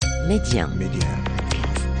Média.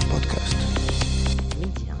 Podcast.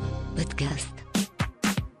 Média. Podcast.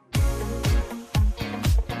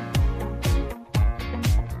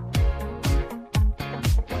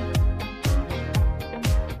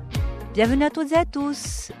 Bienvenue à toutes et à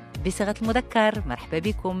tous. Bessirat al-Modakkar, marhaba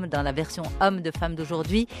bikoum, dans la version homme de femme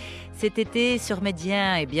d'aujourd'hui, cet été sur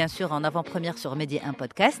Média et bien sûr en avant-première sur Média 1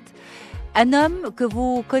 podcast. Un homme que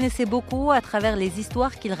vous connaissez beaucoup à travers les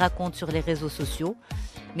histoires qu'il raconte sur les réseaux sociaux,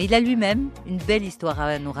 mais il a lui-même une belle histoire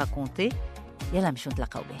à nous raconter. Yalla mshou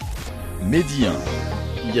ntlaqaw bih. Média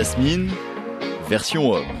 1, Yasmine, version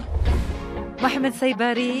homme. Mohamed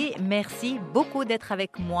Saibari, merci beaucoup d'être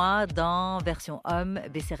avec moi dans version homme,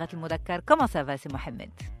 Bessirat al-Modakkar. Comment ça va, c'est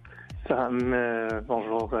Mohamed?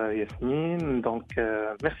 Bonjour Yasmine, donc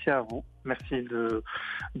merci à vous, merci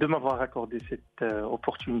de m'avoir accordé cette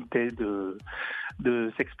opportunité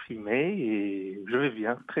de s'exprimer et je vais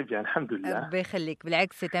bien, très bien, alhamdoulilah.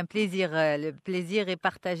 C'est un plaisir, le plaisir est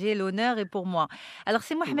partagé, l'honneur est pour moi. Alors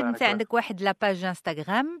c'est Mohamed, انت عندك واحد لا page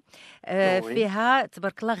Instagram فيها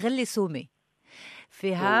تبارك الله غير لي سومي.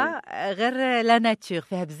 فيها غير لا ناتور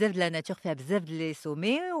فيها بزاف د لا ناتور فيها بزاف د لي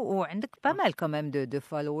سومي وعندك با مال كومام دو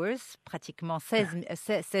فولورز براتيكمون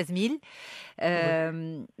 16000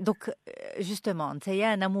 دونك جوستومون انت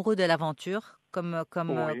يا ان امورو دو لافونتور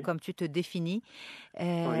comme tu te définis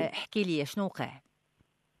احكي لي شنو وقع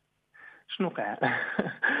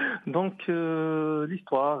Donc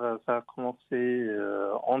l'histoire ça a commencé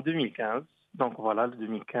en 2015. Donc voilà, le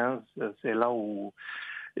 2015 c'est là où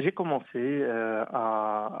j'ai commencé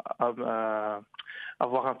à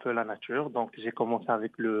voir un peu la nature. Donc, j'ai commencé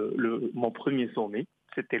avec mon premier sommet.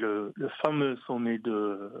 C'était le fameux sommet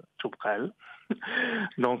de Tchouprel.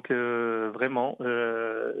 Donc, vraiment,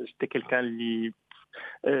 j'étais quelqu'un qui...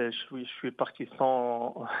 je suis parti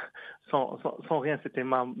sans rien. C'était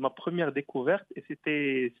ma première découverte et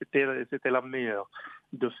c'était la meilleure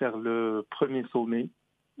de faire le premier sommet.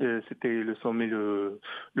 C'était le sommet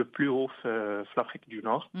le plus haut de l'Afrique du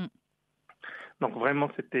Nord. Donc vraiment,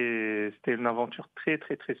 c'était une aventure très,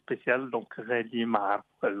 très, très spéciale. Donc, غادي مع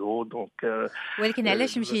الو donc ولكن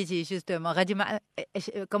علاش مشيتي جوستومون غادي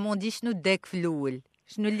comme on dit شنو داك في الأول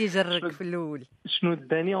شنو اللي جرك في الأول شنو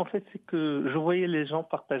داني en fait c'est que je voyais les gens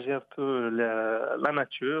partager un peu la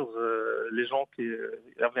nature, les gens qui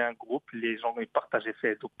avaient un groupe, les gens ils partageient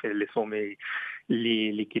fait donc les sommets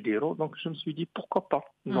les Kidero, donc je me suis dit pourquoi pas.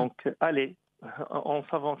 Donc allez, on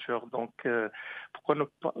s'aventure. Donc pourquoi ne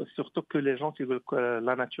pas, surtout que les gens qui veulent que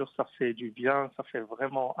la nature ça fait du bien, ça fait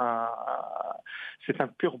vraiment c'est un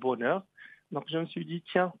pur bonheur. Donc je me suis dit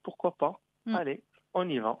tiens, pourquoi pas. Allez, on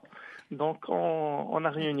y va. Donc on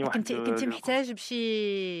a réuni كنتي محتاج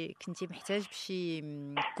بشي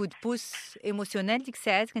كود بوس ايموشنال ديك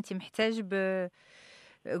الساعات كنتي محتاج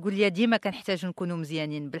قول لي ديما كنحتاجوا نكونوا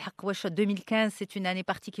مزيانين بالحق واش 2015 c'est une année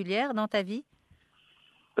particulière dans ta vie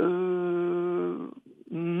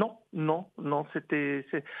non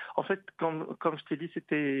c'est en fait comme je t'ai dit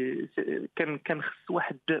c'était كان خص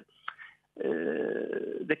واحد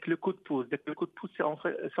dès le coup de pouce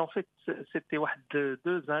c'est en fait c'était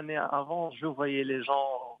deux années avant je voyais les gens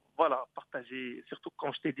partager, surtout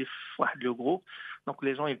quand j'étais le groupe, donc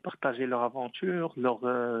les gens ils partageaient leur aventure,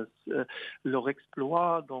 leur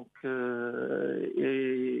exploit, donc et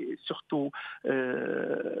surtout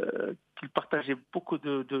qu'ils partageaient beaucoup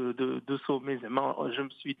de sommets. Je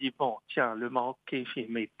me suis dit bon tiens, le Maroc est fait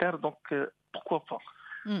mes terres, donc pourquoi pas.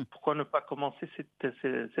 Pourquoi ne pas commencer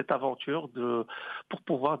cette aventure pour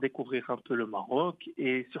pouvoir découvrir un peu le Maroc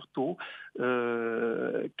et surtout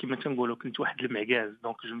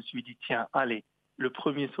donc je me suis dit tiens allez, le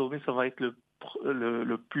premier sommet ça va être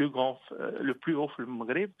le plus grand, le plus haut au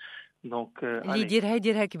Maghreb, donc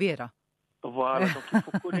يديرها كبيرة. Voilà, donc il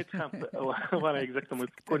faut connaître un peu voilà exactement,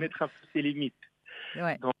 il faut connaître un peu ses limites.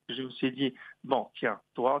 Donc je me suis dit bon tiens,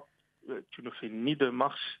 toi tu ne fais ni de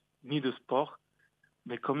marche ni de sport,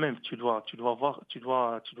 mais quand même tu dois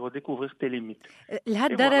découvrir tes limites.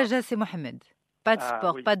 لهالدرجة سي محمد pas de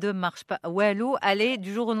sport, pas de marche, pas والو, allez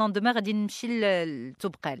du jour au lendemain غادي نمشي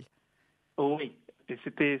لتبقال. Oui, et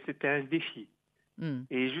c'était un défi.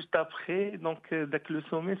 Et juste après donc dès que le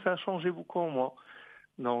sommet ça a changé beaucoup en moi.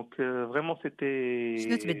 Donc vraiment c'était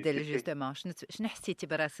شنو تبدل جوستومون شنو حسيتي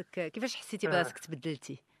براسك كيفاش حسيتي براسك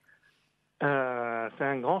تبدلتي c'est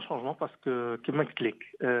un grand changement parce que كما قلت لك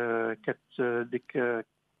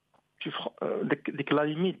ديك la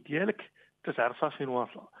limite ديالك تعرفها فين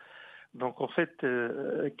واصله. Donc en fait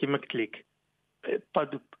كما قلت لك pas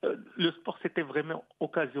de le sport c'était vraiment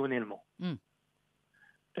occasionnellement.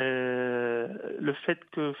 Le fait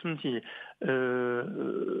que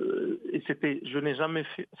et je n'ai jamais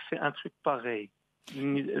fait un truc pareil.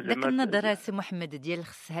 داك النظره سي محمد ديال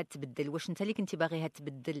خصها تبدل، واش انت اللي كنتي باغيها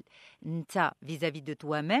تبدل انت فيزافي دو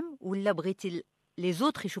توا ميم، ولا بغيتي لي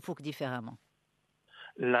زوتر يشوفوك ديفيرامون؟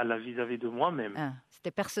 لا vis-à-vis de moi-même.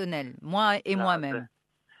 C'était personnel, moi et moi-même.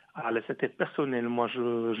 C'était personnel. Moi,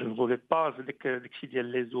 je ne voulais pas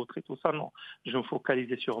les autres et tout ça, non. Je me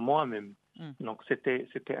focalisais sur moi-même. Donc,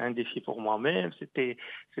 c'était un défi pour moi-même.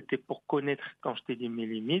 C'était pour connaître, quand je t'ai dit, mes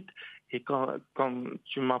limites. Et quand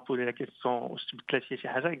tu m'as posé la question,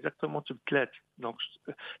 exactement, tu me clates. Donc,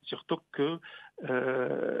 surtout que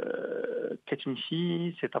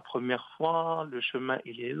c'est ta première fois, le chemin,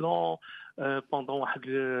 il est long. Pendant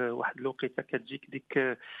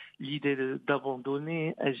l'idée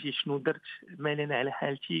d'abandonner, اجي شنو درت مالنا على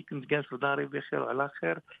حالتي كنت جالس في داري بخير وعلى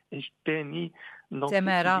خير اجي تاني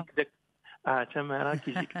تمارا تمارا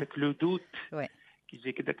كيجيك داك لو دوت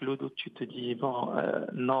كيجيك داك لو دوت tu te dis bon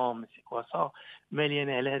non mais c'est quoi ça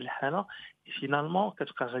مالي على هذه الحاله finalement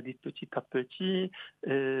كتبقى غادي petit à petit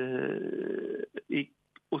et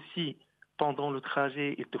aussi pendant le trajet,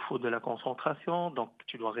 il te faut de la concentration, donc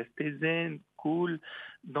tu dois rester zen, cool.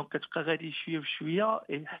 Donc, كتبقى غادي شوية بشوية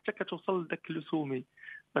et حتى كتوصل لذاك le sommet.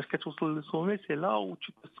 Parce que كتوصل le sommet, c'est là où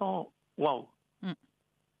tu te sens waouh.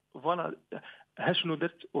 Voilà, ها شنو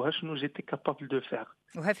درت وها شنو j'étais capable de faire.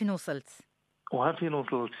 وها فين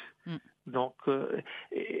وصلت. Donc,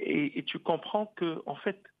 et tu comprends que en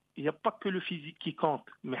fait, il n'y a pas que le physique qui compte,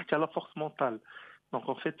 mais il y a la force mentale. Donc,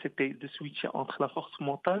 en fait, c'était de switcher entre la force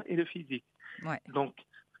mentale et le physique. Ouais. Donc,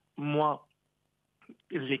 moi,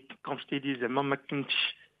 comme je t'ai dit, je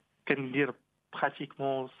peux dire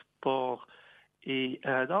pratiquement sport et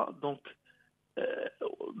là, donc,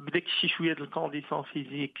 dès que je suis de condition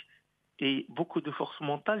physique et beaucoup de force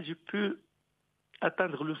mentale, je peux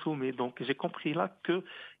atteindre le sommet. Donc, j'ai compris là qu'il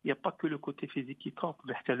n'y a pas que le côté physique qui compte,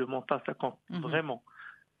 mais le mental, ça compte vraiment.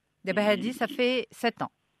 D'abord, Hadi, ça fait 7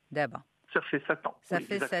 ans, d'abord. Ça fait 7 ans. Ça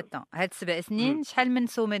fait 7 ans. هاد 7 سنين شحال من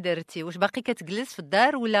سومي درتي؟ واش باقي كتجلس في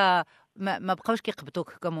الدار ولا ما بقاوش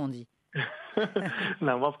كيقبطوك كومون دي؟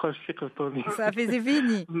 لا ما بقاوش كيقبطوني. Ça fait c'est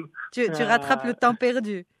fini. Tu rattrapes le temps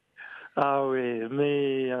perdu. Ah oui,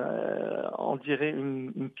 mais on dirait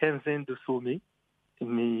une quinzaine de sommets.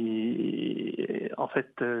 Mais en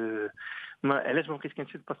fait, علاش ما بقيتش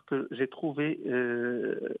كنشد parce que j'ai trouvé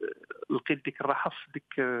لقيت ديك الراحه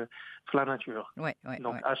في la nature.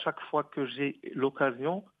 Donc à chaque fois que j'ai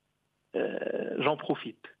l'occasion, j'en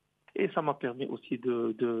profite. Et ça m'a permis aussi de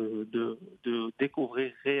découvrir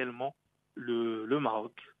réellement le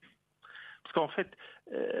Maroc. Parce qu'en fait,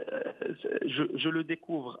 je le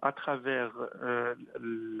découvre à travers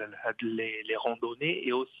les randonnées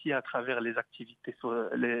et aussi à travers les activités,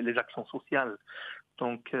 les actions sociales.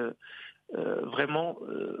 Donc, vraiment,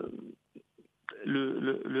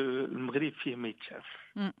 le Maghreb فيه ما يتشاف.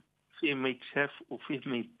 فيه ما يتشاف وفيه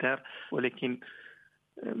ما يدار ولكن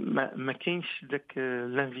ما كاينش داك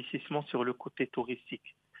l'investissement sur le côté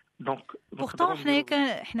touristique. Donc, pourtant,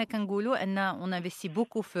 حنا كنقولوا ان on investit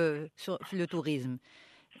beaucoup في le tourisme.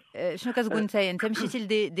 شنو كتقول انت مشيتي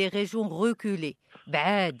لدي ريجون ريكولي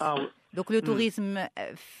بعاد. Donc le tourisme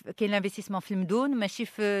كاين l'investissement في المدن ماشي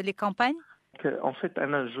في les campagnes. En fait,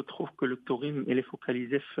 Anna, je trouve que le tourisme il est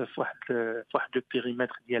focalisé في واحد le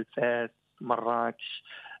périmètre ديال فاس, Marrakech,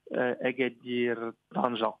 Agadir,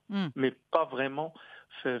 Tanja, mais pas vraiment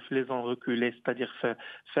les zones reculées, c'est-à-dire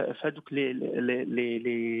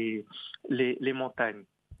les montagnes.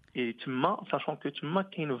 Et sachant que qu'il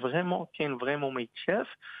y a vraiment mes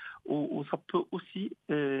chefs, où ça peut aussi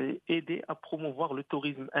aider à promouvoir le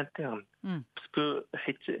tourisme interne. Parce que,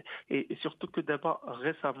 et surtout que d'abord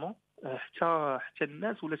récemment, حتى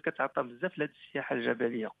الناس ولات كتعطى بزاف لهاد السياحه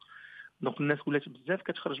الجبليه. Donc الناس ولات بزاف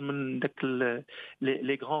كتخرج من داك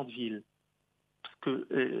les grandes villes. Parce que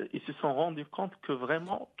ils se sont rendus compte que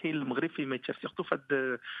vraiment كاين المغرب فيه ما يتشاف surtout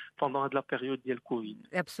pendant la période ديال كوفيد.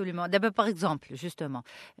 Absolument. D'abord par exemple justement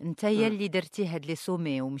انت هي اللي درتي هاد لي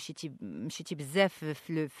سومي ومشيتي بزاف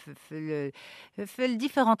في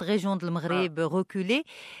الديفيرونت ريجون د المغرب ريكولي.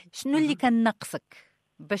 شنو اللي كان ناقصك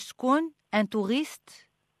باش تكون ان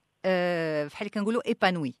توريست بحال كنقولوا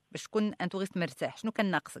ايبانوي، باش تكون ان توريست مرتاح؟ شنو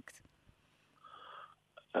كان ناقصك؟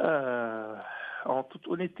 En toute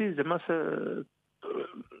honnêteté,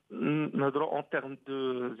 en termes de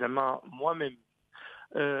moi-même,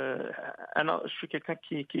 je suis quelqu'un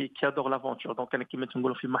qui adore l'aventure. Donc, je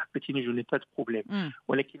n'ai pas de problème.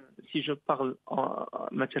 Si je parle,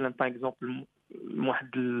 maintenant, par exemple,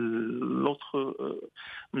 l'autre,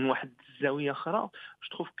 je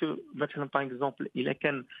trouve que, maintenant, par exemple, il y a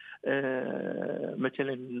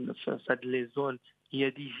les zones, il y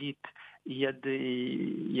a des gîtes, il y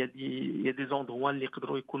a des endroits اللي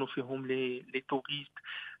يقدروا يكونوا فيهم les touristes.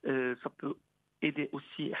 Ça peut aider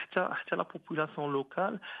aussi حتى la population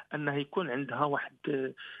locale انها يكون عندها واحد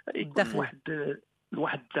الدخل.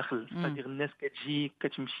 c'est-à-dire الناس كتجي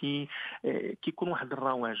كتمشي كيكون واحد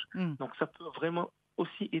الرواج. donc ça peut vraiment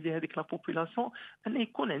aussi aider avec la population ان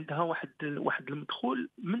يكون عندها واحد المدخول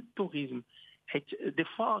من التوريزم. حيت دي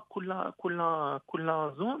فوا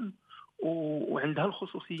كل زون وعندها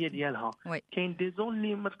الخصوصيه ديالها. كاين دي زون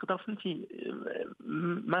اللي ما تقدر فهمتي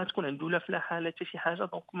ما تكون عنده لا فلاحه لا حتى شي حاجه.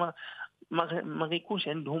 دونك ما غيكونش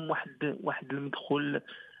عندهم واحد المدخول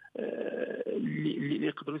اللي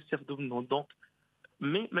يقدروا يستافدوا منه. دونك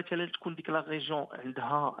مي مثلا تكون ديك لا ريجون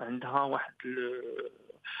عندها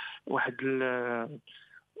واحد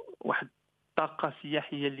الطاقه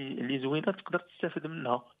سياحيه اللي زوينه تقدر تستافد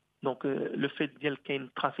منها. دونك لو فيت ديال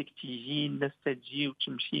كاين ترافيك تيجي الناس تجي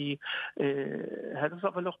وتمشي هذا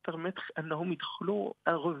صافا لوغ بيرميتر انهم يدخلوا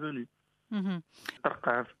ان ريفوني.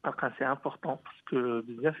 الطرقان سي امبورطون باسكو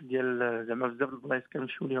بزاف ديال زعما بزاف البلايص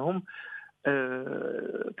كنمشيو ليهم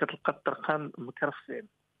كتلقى الطرقان مكرفسين.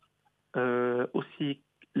 اوسي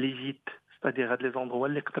لي جيت ستادير هاد لي زوندروا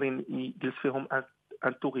اللي قادرين يجلس فيهم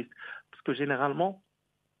ان توريست باسكو جينيرالمون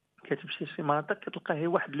كتمشي شي مناطق كتلقى هي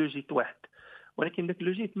واحد لو جيت واحد ولكن داك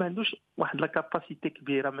لو جيت ما عندوش واحد لا كاباسيتي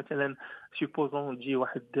كبيره. مثلا سوبوزون تجي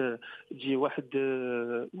واحد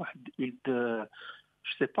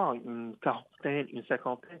je sais pas une quarantaine une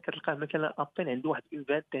cinquantaine كتلقاه مثلا ابين عنده واحد une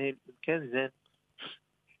vingtaine une quinzaine.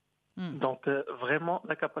 donc vraiment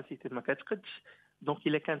la capacité ما كتقدش. donc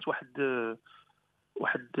الا كانت واحد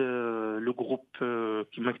لو جروب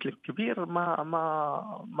كيما قلت لك كبير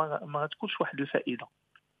ما غتكونش واحد الفائده.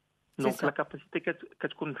 donc la capacité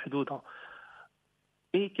كتكون محدوده.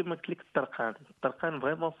 اي كما قلت لك الطرقان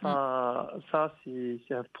فريمون ça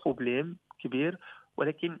c'est un problème كبير.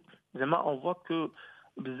 ولكن زعما اون فوا كو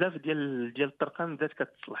بزاف ديال الطرقان بدات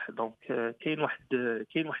كتصلح. دونك كاين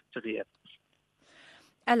واحد التغيير.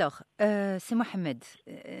 Alors, c'est Mohamed.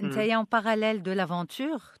 En parallèle de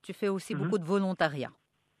l'aventure, tu fais aussi beaucoup de volontariat.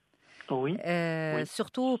 Oui.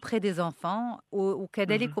 Surtout auprès des enfants ou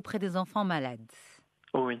كذلك auprès des enfants malades.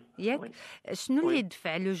 Oui. شنو اللي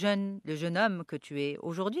يدفع le jeune homme que tu es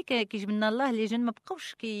aujourd'hui كيجبنا الله les jeunes ما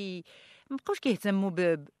بقاوش كيهتموا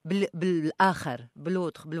بالاخر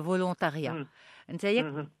بالautre بالفولونتاريا. انت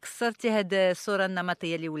كسرتي هاد الصوره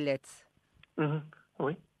النمطيه اللي ولات.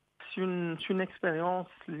 Oui. C'est une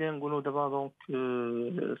expérience donc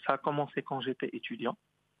ça a commencé quand j'étais étudiant.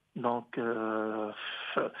 Donc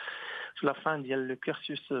la fin du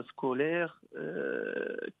cursus scolaire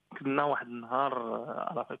كنا واحد النهار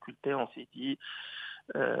à la faculté on s'est dit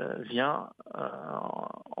viens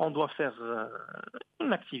on doit faire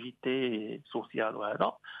une activité sociale voilà.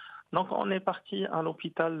 Donc on est parti à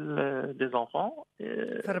l'hôpital des enfants.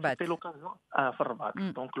 C'était l'occasion à Farbat.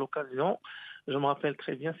 Donc l'occasion, je me rappelle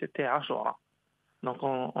très bien, c'était Ashura. Donc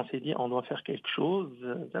on s'est dit on doit faire quelque chose.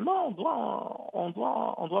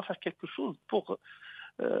 On doit faire quelque chose pour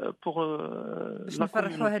la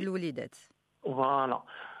communauté. Voilà.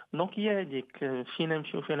 Donc il y a dit que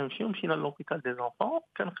finalement à l'hôpital des enfants,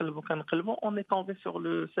 quand on est tombé sur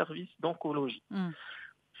le service d'oncologie.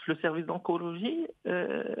 Le service d'oncologie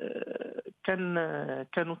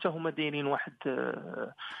كانوا حتى هما دايرين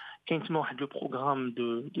كاين تما واحد لو بروغرام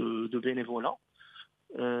دو بينيفولا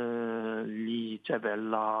اللي تابع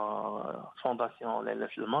لا فونداسيون لا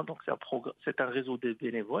سلمان. دونك سي ان ريزو دو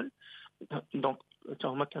بينيفول. دونك حتى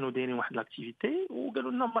هما كانوا دايرين واحد لاكتيفيتي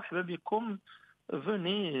وقالوا لنا مرحبا بكم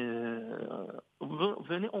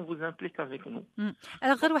venez on vous implique avec nous.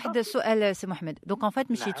 Alors غير واحد السؤال سي محمد. دونك ان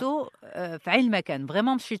فات مشيتو في عين المكان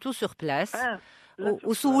فريمون مشيتو سور بلاس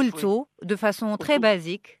وسولتو دو فاسون تري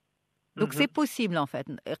بازيك. دونك سي بوسيبل ان فات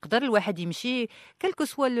يقدر الواحد يمشي كلكو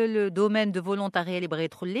سوا لو دومين دو فولونتاريا اللي بغى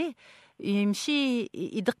يدخل ليه يمشي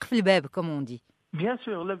يدق في الباب كومون دي. بيان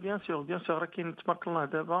سور لا بيان سور راه كاين تبارك الله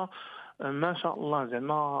دابا ما شاء الله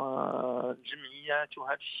زعما الجمعيات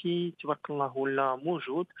وهذا الشيء تبارك الله ولا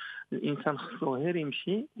موجود. الانسان خصو غير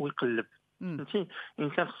يمشي ويقلب. فهمتي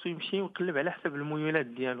الانسان خصو يمشي ويقلب على حسب الميولات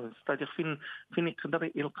ديالو. ستادير فين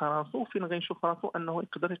يقدر يلقى راسو فين غيشوف راسو انه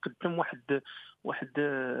يقدر يقدم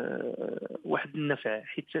واحد النفع.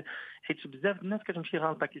 حيت بزاف الناس كتمشي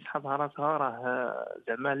غلطه كيسحبها راسها راه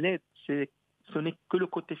زعما ليد سي سوني كو لو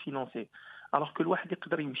كوتي فينانسي. alors que الواحد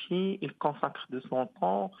يقدر يمشي il consacre de son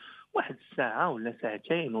temps واحد الساعه ولا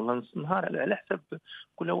ساعتين ولا نص نهار على حسب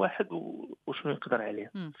كل واحد وشنو يقدر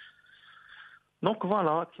عليه. Donc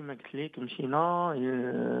voilà, كما قلت لك مشينا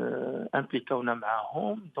impliquaونا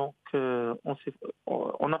معاهم. Donc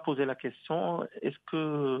on a posé la question, est-ce que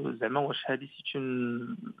زعما واش هذه c'est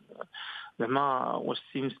une زعما واش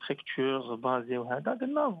c'est une structure basée وهذا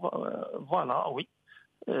قلنا voilà oui.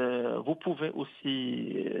 Vous pouvez aussi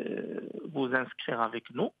vous inscrire avec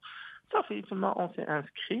nous. Ça fait on s'est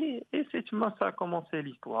inscrit et ça a commencé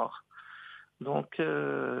l'histoire. Donc,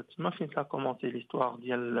 ça a commencé l'histoire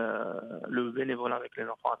le bénévolat avec les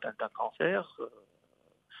enfants atteints d'un cancer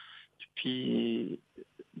depuis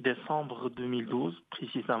décembre 2012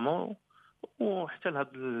 précisément, ou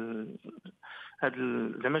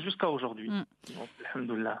jusqu'à aujourd'hui. Donc,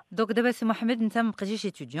 alhamdoulilah. Donc, d'abord, c'est Mohamed, tu n'es pas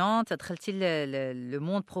étudiante, tu as entré le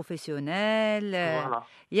monde professionnel. Voilà.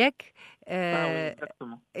 Yak, oui,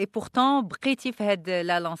 exactement. Et pourtant, بقيتي في هاد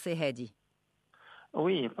la lancée هذه.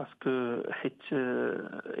 Oui, parce que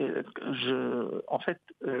en fait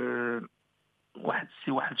c'est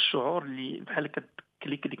واحد الشعور اللي بحال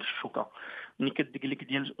كتكليك ديك الشوكه ملي كدق لك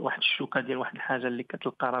ديال واحد الشوكه ديال واحد الحاجه اللي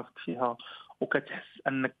كتلقى راسك فيها وكتحس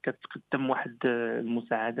انك كتقدم واحد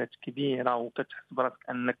المساعدات كبيره وكتحس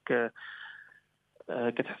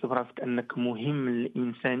براسك انك مهم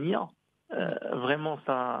للانسانيه. فريمون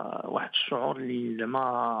واحد الشعور اللي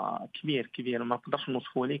زعما كبير ما نقدرش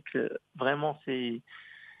نوصفه لك. فريمون سي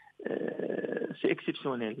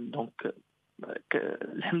اكسيبسيونيل. دونك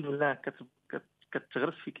الحمد لله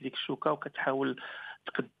كتغرس فيك ديك الشوكه وكتحاول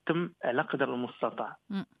تقدم على قدر المستطاع.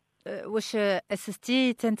 واش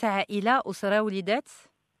اسستي انت عائله اسره وليدات؟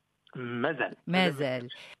 مازال.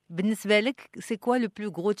 بالنسبه لك سي كوا لو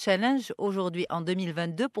بلو غرو تشالنج aujourd'hui en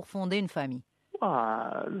 2022 pour fonder une famille?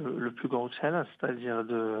 Le plus grand challenge, c'est-à-dire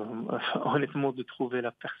honnêtement de trouver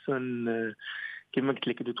la personne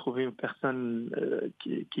de trouver une personne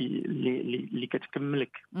qui les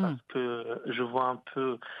كتكملك. Parce que je vois un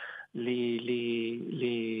peu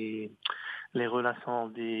les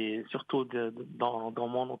relations surtout dans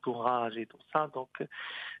mon entourage et tout ça. Donc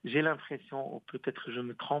j'ai l'impression, ou peut-être je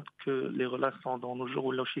me trompe, que les relations dans nos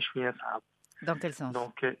jours là aussi شويه صعب. Dans quel sens?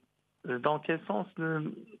 Donc dans quel sens?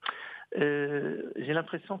 J'ai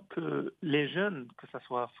l'impression que les jeunes, que ça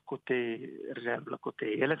soit côté رجال côté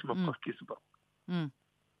عائلات ما بقاوش كيصبروا.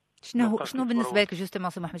 شنو بالنسبه لك جوستومون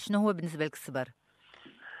سي محمد، شنو هو بالنسبه لك الصبر؟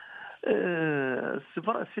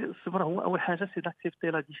 الصبر هو اول حاجه سي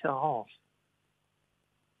d'accepter la différence.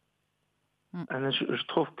 Je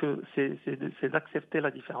trouve que c'est d'accepter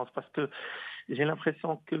la différence parce que j'ai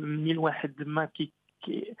l'impression que ملي الواحد ما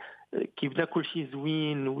كيبدا كلشي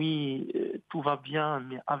زوين وي tout va bien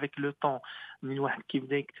mais avec le temps من الواحد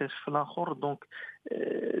كيبدا يكتشف الاخر. دونك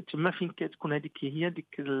تما فين كتكون هذيك هي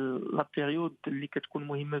ديك لا بيريود اللي كتكون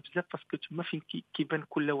مهمه بزاف باسكو تما فين كيبان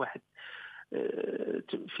كل واحد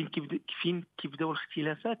فين كيبداو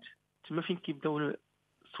الاختلافات، تما فين كيبداو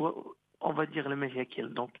سواء on va dire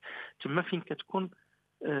المشاكل. دونك تما فين كتكون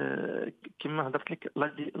كما هضرت لك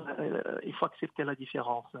il faut accepter la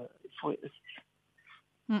différence.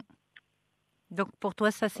 Donc pour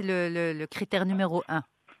toi ça c'est le critère numéro 1.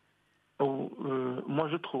 Moi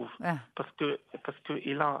je trouve parce que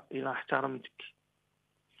il a احترمتك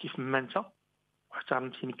كيف ما انت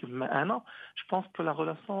واحترمتيني كيف ما انا. Je pense que la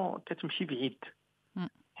relation كتمشي بعيد.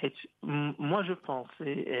 حيت moi je pense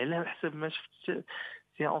على حسب ما شفت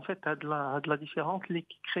c'est en fait هاد la différence اللي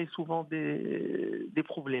crée souvent des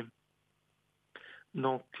problèmes.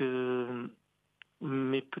 Donc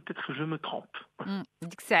mais peut-être que je me trompe.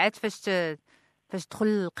 ديك الساعات فاش تدخل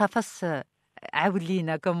القفص عاود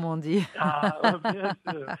لينا comme on dit.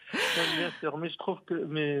 bien sûr mais je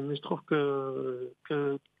trouve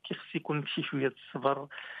que كيخص يكون شي شويه الصبر،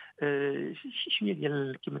 شي شويه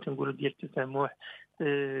ديال كما تنقولوا ديال التسامح.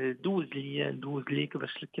 دوز ليك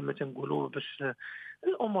باش كما تنقولوا باش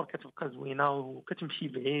الامور كتبقى زوينه وكتمشي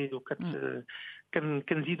بعيد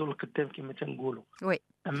كنزيدوا للقدام كما تنقولوا. وي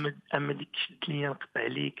اما ديك شدت ليا نقطع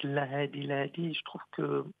عليك لا هادي جو تروف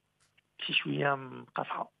كو شي شويه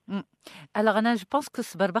مقاصحه. الوغ انا جو بونس كو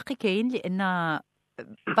الصبر باقي كاين لان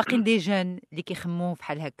باقيين دي جون اللي كيخمموا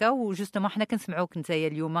بحال هكا، وجوستومون حنا كنسمعوك نتايا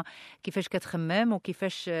اليوم كيفاش كتخمم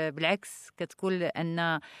وكيفاش بالعكس كتقول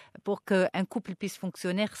ان بور كو ان كوبل بيس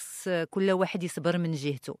فونكسيونير خص كل واحد يصبر من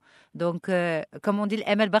جهته. دونك كومون دي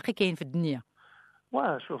الامل باقي كاين في الدنيا.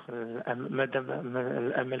 وشوف مادام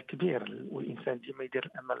الامل كبير والانسان ديما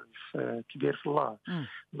يدير الامل كبير في الله.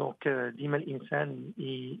 دونك ديما الانسان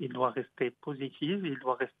il doit rester positif,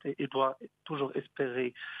 il doit toujours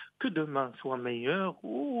espérer que demain soit meilleur.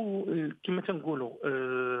 وكما تنقولوا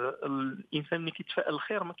الانسان ملي كيتفائل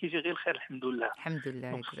الخير ما كيجي غير الخير. الحمد لله.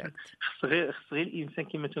 خص غير الانسان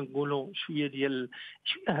كما تنقولوا شويه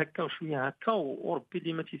هكا وشويه هكا، وربي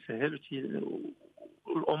ديما تيسهل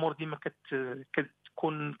الامور ديما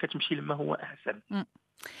كتكون كتمشي لما هو احسن.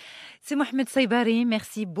 سي محمد صيباري،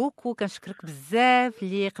 ميرسي بوكو، كنشكرك بزاف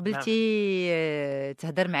اللي قبلتي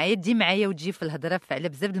تهضر معايا، تجي معايا وتجي في الهضره على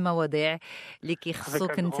بزاف د المواضيع اللي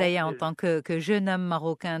كيخصوك نتايا en tant que jeune homme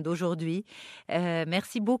marocain d'aujourd'hui.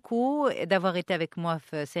 Merci beaucoup d'avoir été avec moi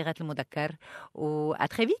في سيرة المذكر و à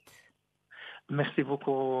très vite. Merci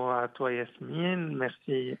beaucoup à toi Yasmine,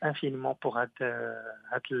 merci infiniment pour هاد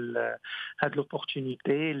l'opportunité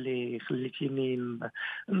اللي خليتيني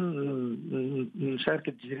نشارك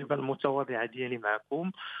التجربة المتواضعة ديالي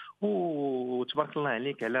معكم. وتبارك الله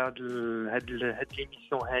عليك على هاد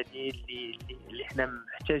ليميسيون هادي اللي حنا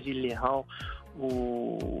محتاجين ليها.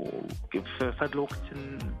 وفي هذا الوقت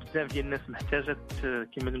بزاف ديال الناس محتاجه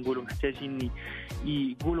كما نقولوا محتاجين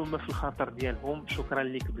يقولوا ما في الخاطر ديالهم. شكرا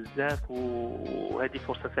لك بزاف، وهذه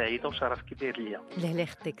فرصه سعيده وشرف كبير ليا. الله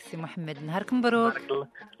يخليك سي محمد، نهارك مبروك.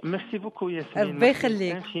 ميرسي بوكو ياسمين، ربي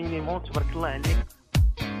يخليك انفينيمون، تبارك الله عليك.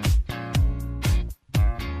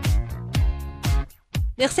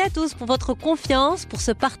 Merci à tous pour votre confiance, pour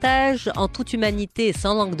ce partage en toute humanité,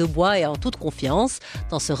 sans langue de bois et en toute confiance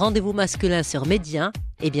dans ce rendez-vous masculin sur Médien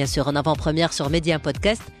et bien sûr en avant-première sur Médien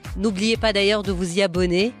Podcast. N'oubliez pas d'ailleurs de vous y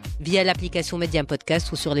abonner via l'application Médien Podcast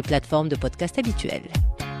ou sur les plateformes de podcast habituelles.